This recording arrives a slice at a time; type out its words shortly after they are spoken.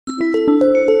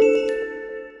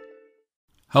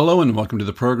Hello and welcome to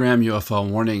the program UFO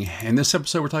Warning. In this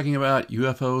episode we're talking about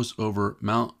UFOs over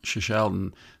Mount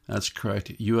Shishaldin. That's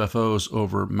correct, UFOs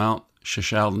over Mount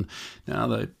Shishaldin. Now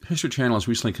the History Channel has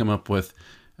recently come up with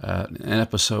an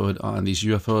episode on these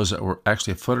UFOs that were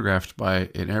actually photographed by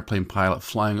an airplane pilot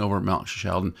flying over Mount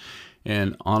Shishaldin.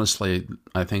 And honestly,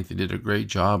 I think they did a great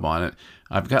job on it.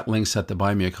 I've got links at the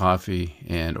Buy Me a Coffee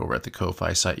and over at the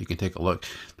Ko-Fi site. You can take a look.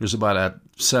 There's about a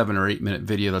 7 or 8 minute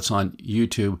video that's on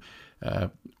YouTube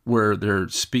where they're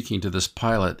speaking to this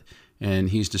pilot, and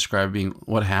he's describing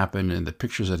what happened and the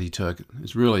pictures that he took.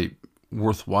 It's really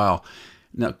worthwhile.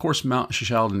 Now, of course, Mount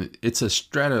Shishaldin, it's a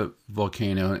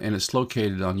stratovolcano, and it's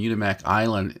located on Unimak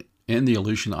Island in the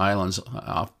Aleutian Islands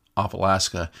off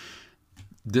Alaska.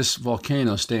 This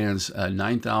volcano stands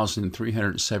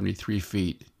 9,373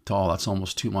 feet tall. That's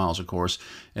almost 2 miles, of course,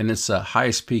 and it's the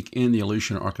highest peak in the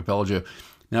Aleutian archipelago.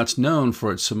 Now, it's known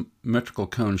for its symmetrical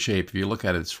cone shape. If you look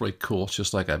at it, it's really cool. It's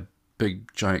just like a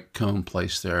big, giant cone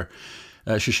placed there.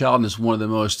 Shishaldin is one of the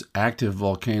most active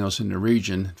volcanoes in the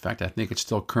region. In fact, I think it's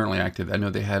still currently active. I know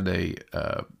they had a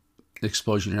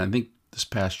explosion, I think, this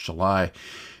past July.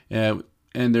 And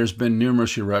there's been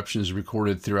numerous eruptions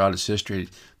recorded throughout its history.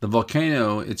 The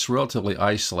volcano, it's relatively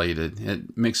isolated.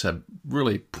 It makes a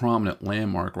really prominent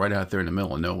landmark right out there in the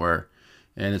middle of nowhere.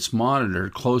 And it's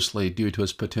monitored closely due to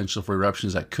its potential for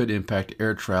eruptions that could impact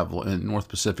air travel in the North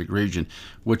Pacific region,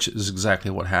 which is exactly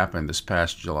what happened this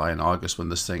past July and August when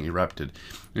this thing erupted.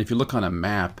 And if you look on a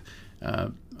map,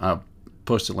 I'll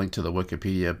post a link to the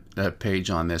Wikipedia page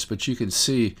on this, but you can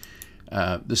see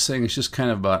this thing is just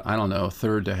kind of about, I don't know, a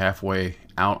third to halfway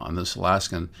out on this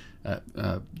Alaskan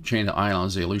chain of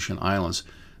islands, the Aleutian Islands.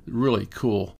 Really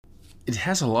cool. It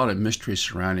has a lot of mystery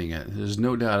surrounding it. There's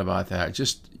no doubt about that.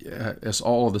 Just as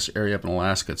all of this area up in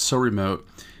Alaska, it's so remote,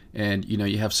 and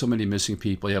you have so many missing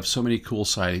people. You have so many cool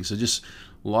sightings. There's just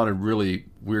a lot of really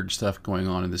weird stuff going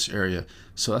on in this area.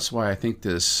 So that's why I think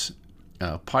this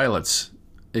pilot's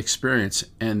experience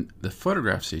and the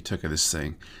photographs he took of this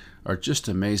thing are just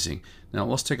amazing. Now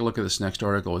let's take a look at this next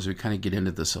article as we kind of get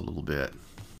into this a little bit.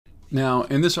 Now,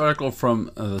 in this article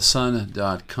from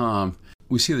thesun.com,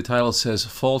 we see the title says,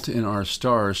 "Fault in Our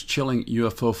Stars, Chilling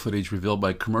UFO Footage Revealed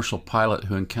by Commercial Pilot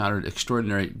Who Encountered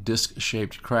Extraordinary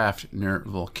Disc-Shaped Craft Near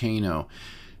Volcano."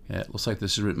 It looks like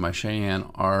this is written by Cheyenne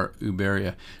R.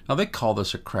 Uberia. Now, they call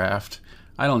this a craft.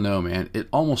 I don't know, man. It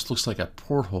almost looks like a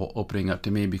porthole opening up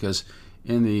to me, because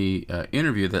in the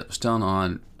interview that was done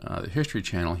on the History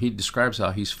Channel, he describes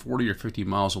how he's 40 or 50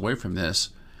 miles away from this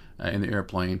in the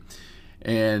airplane.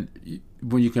 And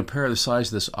when you compare the size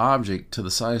of this object to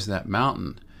the size of that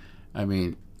mountain, I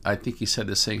mean, I think he said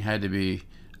this thing had to be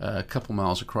a couple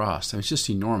miles across. I mean, it's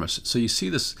just enormous. So you see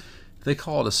this, they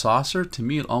call it a saucer. To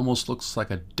me, it almost looks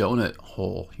like a donut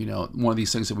hole. One of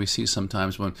these things that we see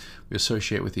sometimes when we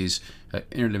associate with these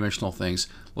interdimensional things.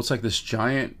 Looks like this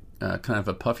giant kind of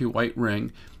a puffy white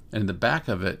ring, and in the back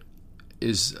of it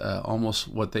is almost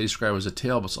what they describe as a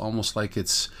tail, but it's almost like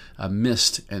it's a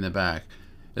mist in the back,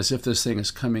 as if this thing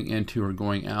is coming into or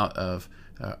going out of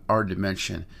our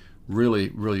dimension. Really,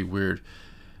 really weird.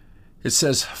 It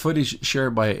says, footage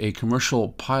shared by a commercial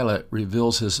pilot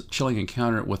reveals his chilling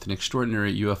encounter with an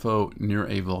extraordinary UFO near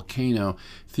a volcano.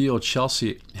 Theo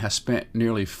Chelsea has spent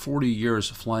nearly 40 years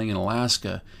flying in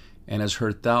Alaska and has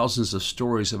heard thousands of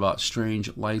stories about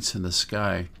strange lights in the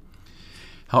sky.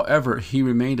 However, he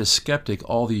remained a skeptic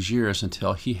all these years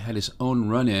until he had his own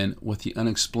run-in with the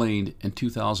unexplained in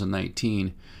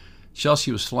 2019.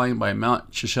 Chelsea was flying by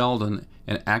Mount Shishaldin,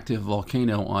 an active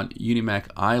volcano on Unimak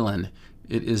Island.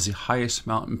 It is the highest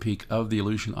mountain peak of the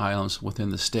Aleutian Islands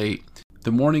within the state.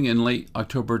 The morning in late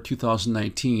October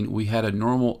 2019, we had a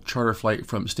normal charter flight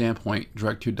from Standpoint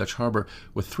direct to Dutch Harbor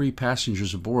with 3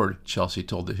 passengers aboard, Chelsea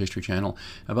told the History Channel.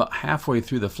 About halfway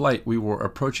through the flight, we were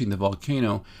approaching the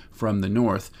volcano from the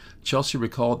north. Chelsea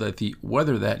recalled that the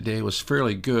weather that day was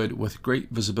fairly good with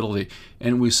great visibility,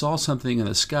 and we saw something in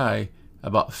the sky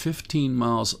about 15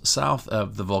 miles south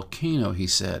of the volcano, he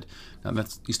said. Now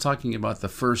he's talking about the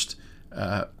first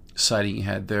sighting he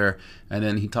had there, and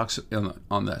then he talks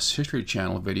on this History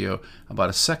Channel video about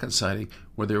a second sighting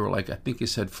where they were like, I think he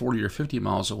said 40 or 50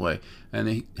 miles away, and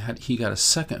he got a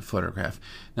second photograph.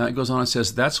 Now it goes on and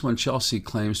says, that's when Chelsea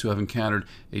claims to have encountered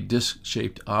a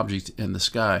disc-shaped object in the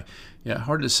sky. Yeah,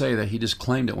 hard to say that he just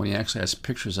claimed it when he actually has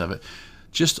pictures of it.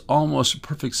 Just almost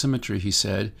perfect symmetry, he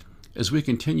said. As we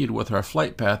continued with our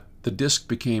flight path, the disc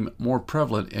became more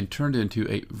prevalent and turned into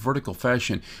a vertical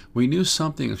fashion. We knew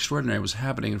something extraordinary was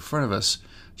happening in front of us.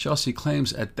 Chelsea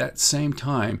claims at that same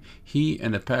time, he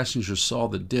and the passengers saw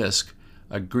the disc,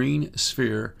 a green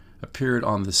sphere, appeared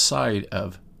on the side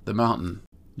of the mountain.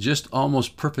 Just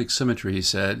almost perfect symmetry, he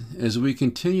said. As we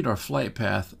continued our flight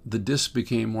path, the disk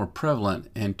became more prevalent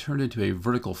and turned into a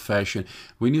vertical fashion.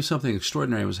 We knew something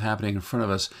extraordinary was happening in front of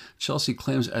us. Chelsea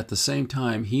claims at the same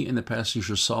time he and the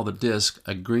passengers saw the disk,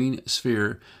 a green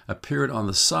sphere, appeared on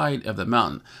the side of the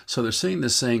mountain. So they're seeing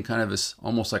this thing kind of as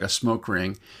almost like a smoke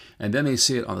ring, and then they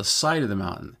see it on the side of the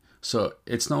mountain. So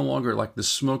it's no longer like the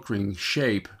smoke ring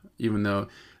shape, even though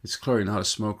it's clearly not a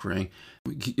smoke ring.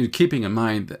 Keeping in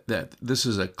mind that this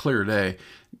is a clear day,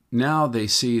 now they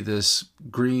see this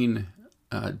green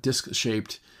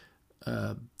disc-shaped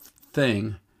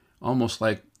thing almost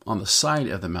like on the side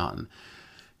of the mountain.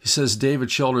 He says David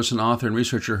Childress, an author and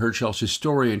researcher, heard Chelsea's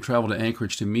story and traveled to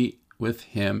Anchorage to meet with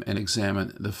him and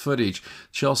examine the footage.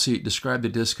 Chelsea described the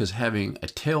disc as having a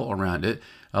tail around it,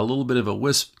 a little bit of a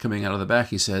wisp coming out of the back,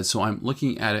 he said. So I'm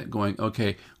looking at it going,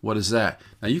 okay, what is that?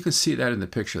 Now you can see that in the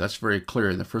picture. That's very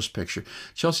clear in the first picture.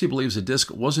 Chelsea believes the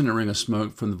disc wasn't a ring of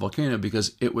smoke from the volcano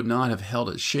because it would not have held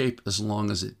its shape as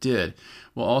long as it did.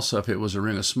 Well, also, if it was a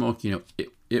ring of smoke,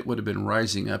 it would have been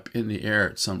rising up in the air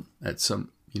at some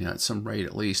rate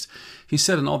at least. He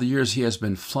said in all the years he has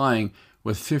been flying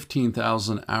with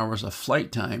 15,000 hours of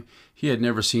flight time, he had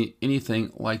never seen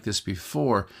anything like this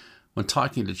before. When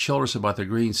talking to Childress about the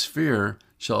green sphere,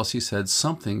 Chelsea said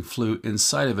something flew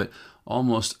inside of it,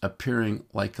 almost appearing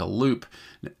like a loop.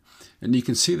 And you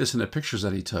can see this in the pictures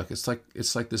that he took. It's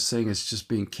like this thing is just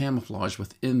being camouflaged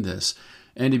within this.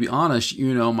 And to be honest,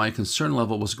 my concern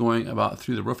level was going about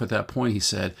through the roof at that point, he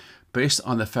said, based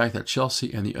on the fact that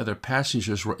Chelsea and the other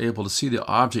passengers were able to see the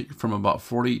object from about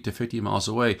 40 to 50 miles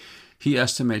away. He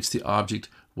estimates the object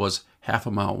was half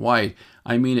a mile wide.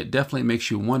 I mean, it definitely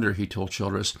makes you wonder, he told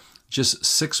Childress. Just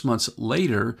 6 months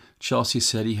later, Chelsea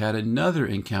said he had another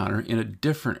encounter in a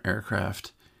different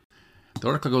aircraft. The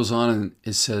article goes on and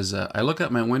it says, I look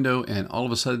out my window and all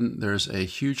of a sudden there's a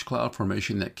huge cloud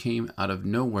formation that came out of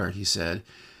nowhere, he said.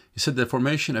 He said the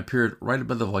formation appeared right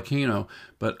above the volcano,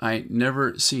 but I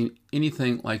never seen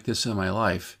anything like this in my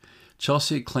life.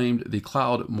 Chelsea claimed the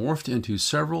cloud morphed into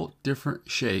several different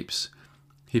shapes.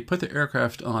 He put the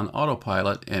aircraft on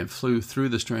autopilot and flew through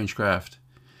the strange craft.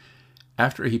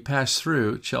 After he passed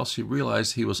through, Chelsea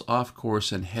realized he was off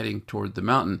course and heading toward the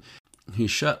mountain. He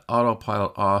shut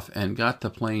autopilot off and got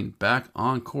the plane back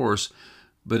on course,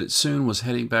 but it soon was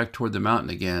heading back toward the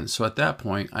mountain again. So at that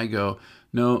point, I go,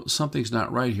 no, something's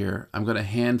not right here. I'm going to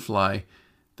hand fly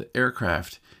the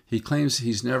aircraft. He claims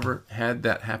he's never had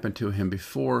that happen to him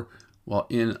before while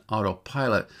in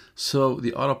autopilot. So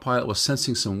the autopilot was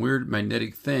sensing some weird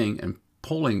magnetic thing and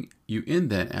pulling you in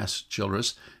then, asked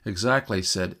Childress. Exactly,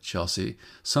 said Chelsea.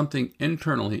 Something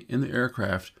internally in the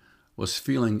aircraft was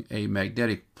feeling a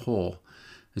magnetic pull.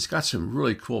 It's got some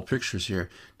really cool pictures here.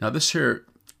 Now this here,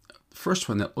 first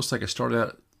one that looks like it started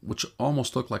out, which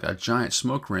almost looked like a giant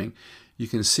smoke ring. You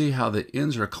can see how the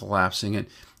ends are collapsing, and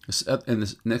in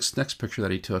this next picture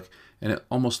that he took, and it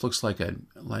almost looks like a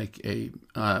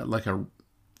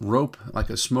rope, like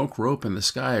a smoke rope in the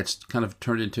sky. It's kind of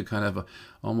turned into kind of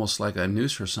almost like a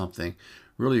noose or something.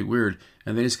 Really weird.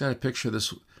 And then he's got a picture of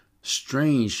this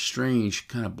strange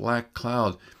kind of black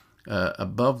cloud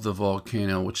above the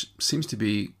volcano, which seems to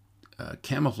be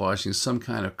camouflaging some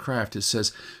kind of craft. It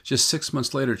says, just 6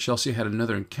 months later, Chelsea had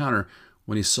another encounter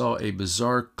when he saw a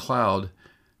bizarre cloud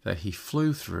that he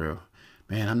flew through.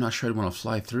 Man, I'm not sure I'd want to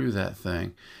fly through that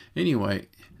thing. Anyway,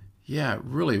 yeah,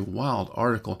 really wild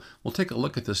article. We'll take a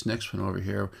look at this next one over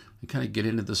here and kind of get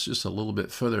into this just a little bit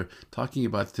further, talking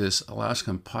about this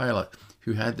Alaskan pilot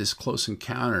who had this close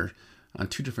encounter on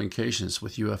 2 different occasions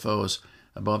with UFOs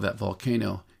above that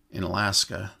volcano in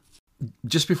Alaska.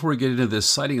 Just before we get into this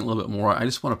sighting a little bit more, I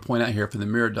just want to point out here from the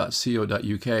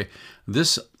mirror.co.uk,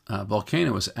 this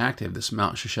volcano is active, this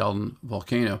Mount Shishaldin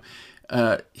volcano.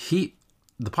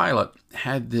 The pilot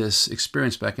had this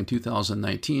experience back in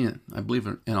 2019, I believe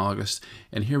in August,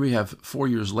 and here we have 4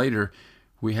 years later,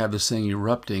 we have this thing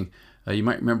erupting. You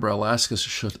might remember Alaska's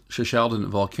Shishaldin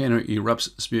volcano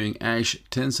erupts, spewing ash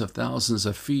tens of thousands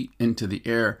of feet into the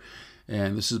air,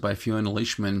 and this is by Fiona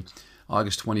Leishman,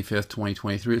 August 25th,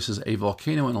 2023. It says, a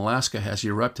volcano in Alaska has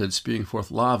erupted, spewing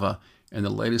forth lava, and the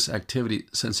latest activity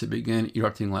since it began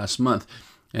erupting last month.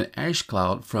 An ash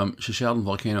cloud from Shishaldin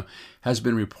volcano has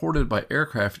been reported by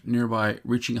aircraft nearby,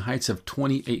 reaching heights of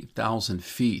 28,000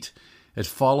 feet. It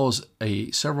follows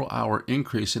a several-hour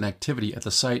increase in activity at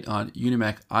the site on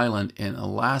Unimak Island in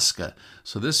Alaska.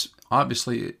 So this,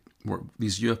 obviously, where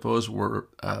these UFOs were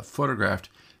photographed,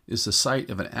 is the site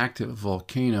of an active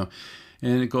volcano.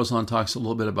 And it goes on, talks a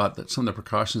little bit about some of the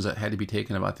precautions that had to be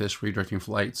taken about this, redirecting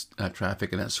flights,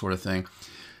 traffic, and that sort of thing.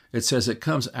 It says it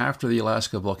comes after the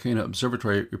Alaska Volcano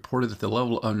Observatory reported that the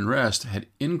level of unrest had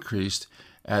increased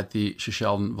at the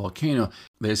Shishaldin volcano.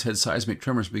 They said seismic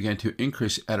tremors began to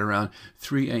increase at around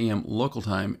 3 a.m. local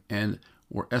time and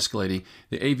were escalating.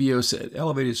 The AVO said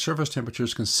elevated surface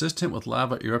temperatures consistent with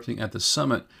lava erupting at the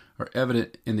summit are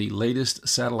evident in the latest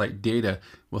satellite data,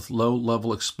 with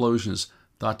low-level explosions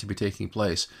thought to be taking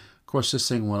place. Of course, this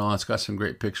thing went on. It's got some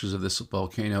great pictures of this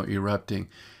volcano erupting.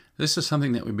 This is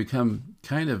something that we become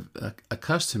kind of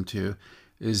accustomed to,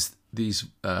 is these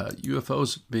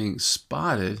UFOs being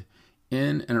spotted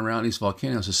in and around these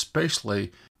volcanoes,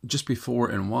 especially just before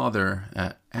and while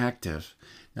they're active.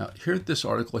 Now, here, this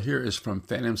article here is from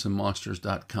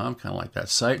phantomsandmonsters.com, kind of like that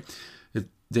site. It's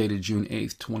dated June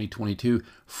 8th, 2022.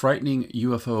 Frightening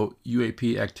UFO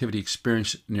UAP activity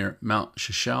experienced near Mount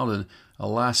Shishaldin,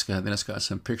 Alaska. Then it's got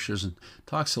some pictures and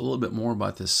talks a little bit more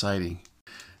about this sighting.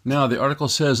 Now, the article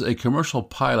says a commercial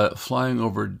pilot flying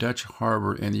over Dutch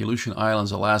Harbor in the Aleutian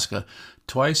Islands, Alaska,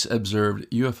 twice observed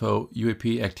UFO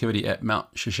UAP activity at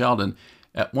Mount Shishaldin.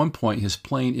 At one point, his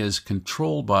plane is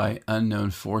controlled by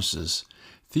unknown forces.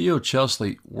 Theo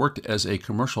Chesley worked as a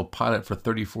commercial pilot for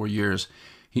 34 years.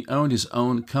 He owned his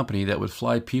own company that would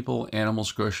fly people,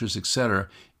 animals, groceries, etc.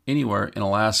 anywhere in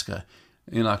Alaska.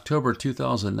 In October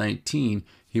 2019,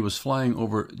 he was flying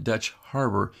over Dutch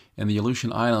Harbor in the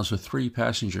Aleutian Islands with 3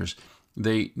 passengers.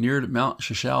 They neared Mount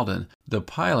Shishaldin. The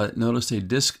pilot noticed a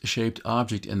disc-shaped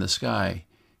object in the sky.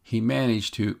 He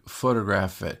managed to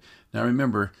photograph it. Now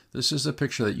remember, this is a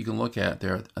picture that you can look at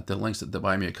there at the links at the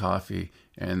Buy Me a Coffee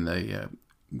and the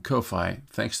Ko-Fi,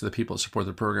 thanks to the people that support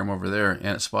the program over there and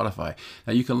at Spotify.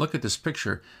 Now you can look at this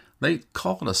picture. They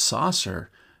call it a saucer,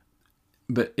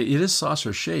 but it is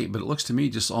saucer shaped, but it looks to me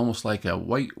just almost like a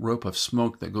white rope of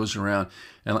smoke that goes around.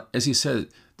 And as he said,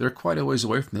 they're quite a ways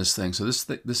away from this thing. So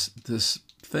this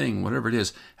thing, whatever it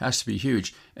is, has to be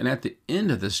huge. And at the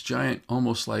end of this giant,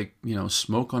 almost like,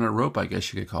 smoke on a rope, I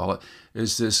guess you could call it,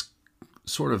 is this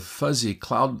sort of fuzzy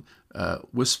cloud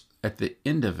wisp at the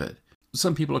end of it.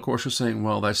 Some people, of course, are saying,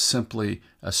 well, that's simply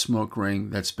a smoke ring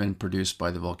that's been produced by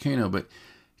the volcano. But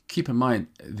keep in mind,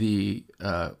 the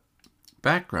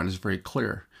background is very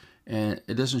clear, and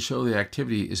it doesn't show the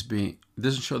activity is being. It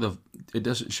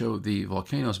doesn't show the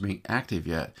volcanoes being active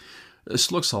yet.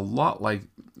 This looks a lot like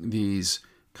these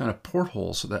kind of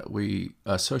portholes that we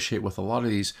associate with a lot of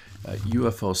these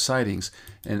UFO sightings,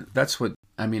 and that's what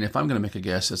I mean. If I'm going to make a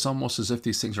guess, it's almost as if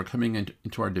these things are coming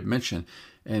into our dimension,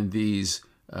 and these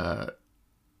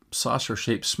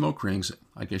saucer-shaped smoke rings,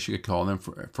 I guess you could call them,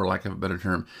 for lack of a better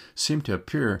term, seem to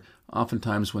appear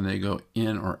oftentimes when they go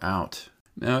in or out.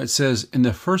 Now it says, in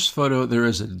the first photo there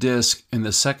is a disc, in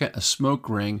the second a smoke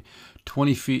ring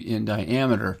 20 feet in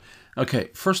diameter. Okay,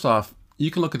 first off,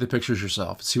 you can look at the pictures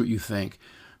yourself and see what you think.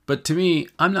 But to me,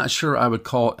 I'm not sure I would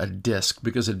call it a disc,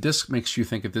 because a disc makes you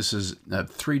think that this is a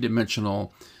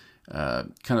three-dimensional,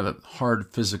 kind of a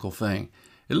hard physical thing.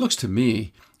 It looks to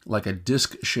me like a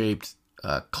disc-shaped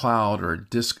cloud or a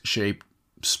disc-shaped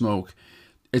smoke.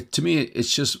 To me,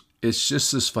 it's just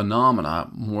this phenomena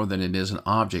more than it is an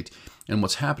object. And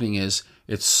what's happening is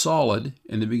it's solid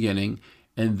in the beginning,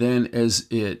 and then as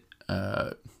it,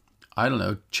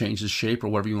 changes shape or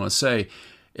whatever you want to say,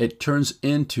 it turns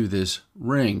into this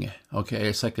ring. Okay,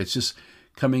 it's like it's just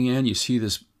coming in. You see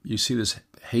this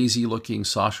hazy-looking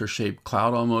saucer-shaped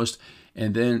cloud almost,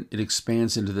 and then it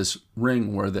expands into this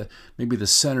ring where maybe the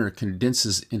center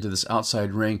condenses into this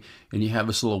outside ring, and you have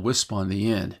this little wisp on the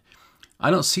end. I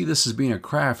don't see this as being a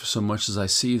craft so much as I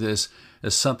see this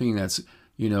as something that's,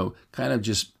 kind of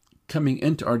just coming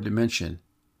into our dimension.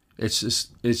 This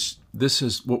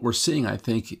is what we're seeing, I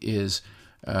think, is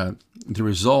the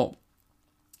result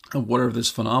of whatever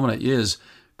this phenomena is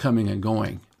coming and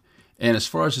going. And as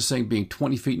far as this thing being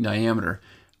 20 feet in diameter,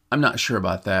 I'm not sure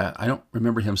about that. I don't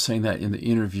remember him saying that in the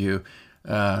interview.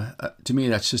 To me,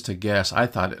 that's just a guess. I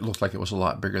thought it looked like it was a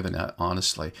lot bigger than that,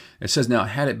 honestly. It says, now,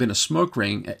 had it been a smoke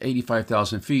ring at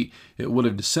 85,000 feet, it would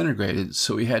have disintegrated,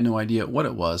 so he had no idea what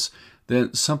it was.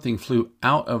 Then something flew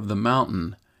out of the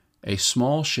mountain, a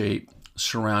small shape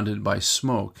surrounded by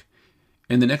smoke.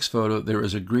 In the next photo, there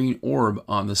is a green orb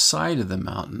on the side of the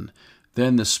mountain.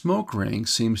 Then the smoke ring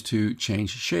seems to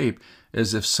change shape,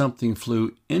 as if something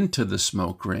flew into the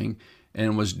smoke ring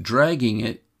and was dragging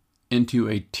it into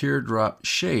a teardrop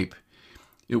shape.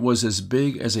 It was as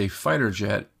big as a fighter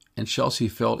jet, and Chelsea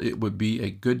felt it would be a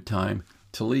good time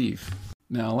to leave.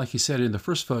 Now, like he said in the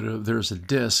first photo, there's a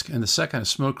disc, and the second a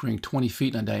smoke ring 20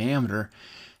 feet in diameter.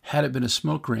 Had it been a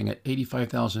smoke ring at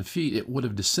 85,000 feet, it would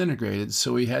have disintegrated,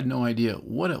 so he had no idea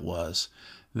what it was.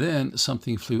 Then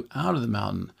something flew out of the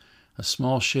mountain, a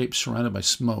small shape surrounded by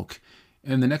smoke.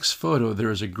 In the next photo,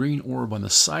 there is a green orb on the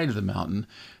side of the mountain.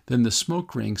 Then the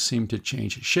smoke ring seemed to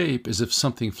change shape as if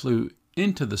something flew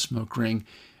into the smoke ring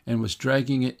and was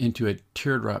dragging it into a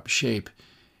teardrop shape.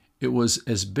 It was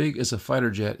as big as a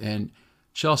fighter jet, and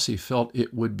Chelsea felt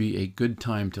it would be a good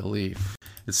time to leave.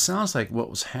 It sounds like what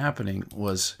was happening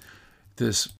was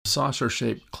this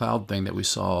saucer-shaped cloud thing that we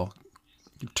saw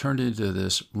turned into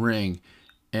this ring,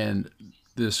 and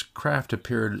this craft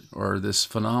appeared, or this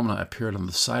phenomena appeared on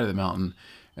the side of the mountain,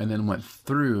 and then went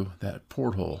through that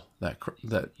porthole,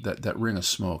 that ring of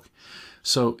smoke.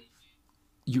 So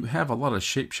you have a lot of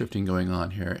shape-shifting going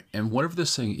on here, and whatever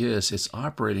this thing is, it's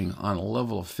operating on a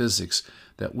level of physics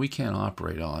that we can't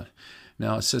operate on.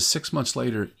 Now, it says 6 months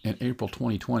later, in April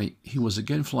 2020, he was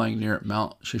again flying near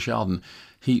Mount Shishaldin.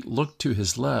 He looked to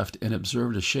his left and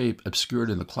observed a shape obscured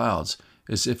in the clouds,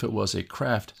 as if it was a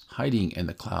craft hiding in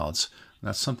the clouds.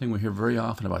 That's something we hear very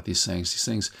often about these things. These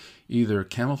things either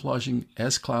camouflaging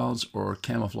as clouds or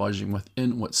camouflaging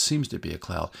within what seems to be a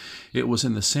cloud. It was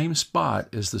in the same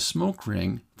spot as the smoke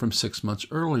ring from 6 months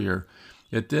earlier.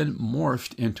 It then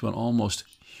morphed into an almost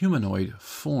humanoid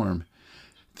form.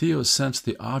 Theo sensed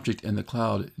the object in the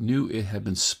cloud, knew it had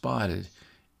been spotted.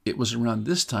 It was around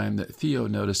this time that Theo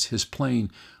noticed his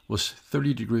plane was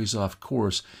 30 degrees off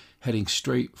course, heading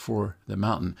straight for the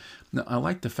mountain. Now, I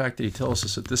like the fact that he tells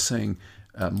us that this thing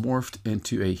morphed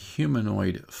into a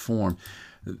humanoid form.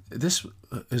 This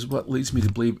is what leads me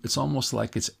to believe it's almost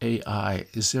like it's AI,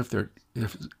 as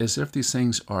if these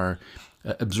things are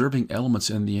observing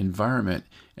elements in the environment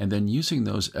and then using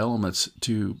those elements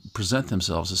to present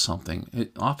themselves as something.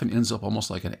 It often ends up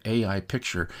almost like an AI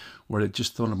picture where it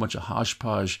just thrown a bunch of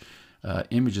hodgepodge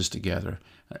images together.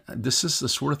 This is the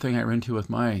sort of thing I ran into with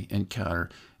my encounter,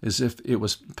 as if it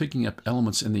was picking up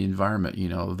elements in the environment,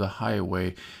 the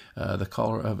highway, the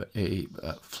color of a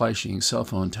flashing cell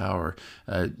phone tower,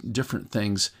 different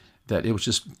things that it was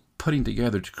just putting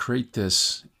together to create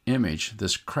this image,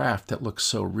 this craft that looks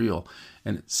so real.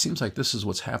 And it seems like this is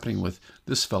what's happening with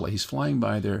this fella. He's flying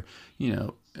by there,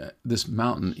 this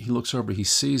mountain. He looks over, he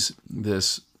sees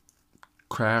this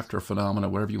craft or phenomena,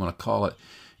 whatever you want to call it,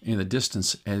 in the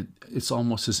distance, and it's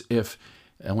almost as if,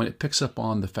 and when it picks up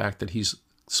on the fact that he's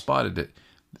spotted it,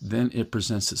 then it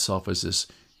presents itself as this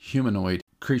humanoid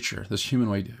creature, this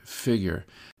humanoid figure.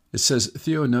 It says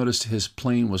Theo noticed his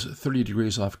plane was 30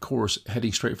 degrees off course,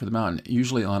 heading straight for the mountain.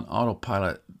 Usually on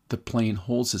autopilot, the plane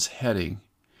holds its heading,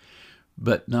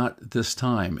 but not this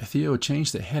time. Theo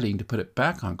changed the heading to put it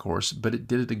back on course, but it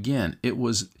did it again. It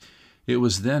was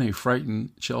then a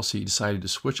frightened Chelsea decided to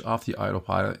switch off the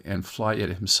autopilot and fly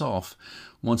it himself.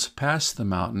 Once past the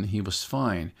mountain, he was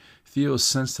fine. Theo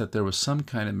sensed that there was some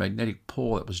kind of magnetic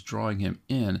pull that was drawing him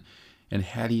in, and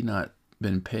had he not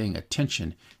been paying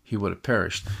attention, he would have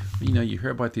perished. You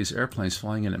hear about these airplanes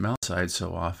flying in at mountainside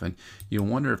so often. You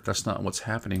wonder if that's not what's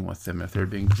happening with them, if they're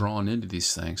being drawn into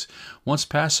these things. Once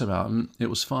past the mountain, it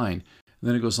was fine. And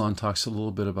then it goes on, talks a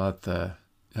little bit about the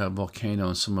volcano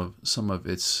and some of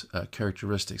its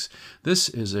characteristics. This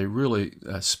is a really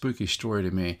spooky story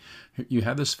to me. You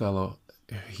have this fellow.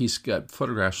 He's got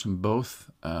photographs from both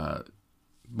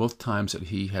times that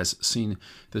he has seen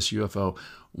this UFO.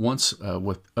 Once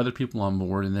with other people on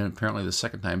board, and then apparently the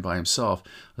second time by himself.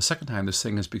 The second time, this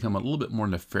thing has become a little bit more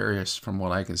nefarious from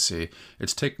what I can see.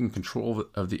 It's taking control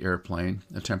of the airplane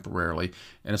temporarily,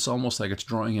 and it's almost like it's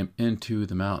drawing him into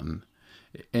the mountain.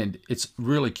 And it's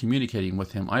really communicating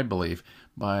with him, I believe,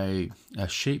 by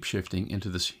shape-shifting into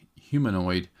this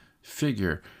humanoid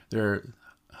figure. They're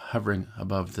hovering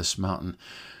above this mountain.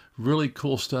 Really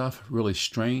cool stuff, really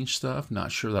strange stuff.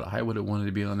 Not sure that I would have wanted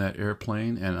to be on that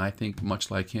airplane, and I think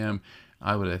much like him,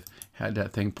 I would have had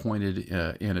that thing pointed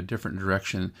in a different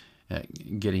direction,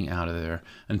 getting out of there.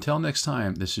 Until next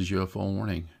time, this is UFO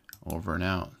Warning, over and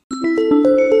out.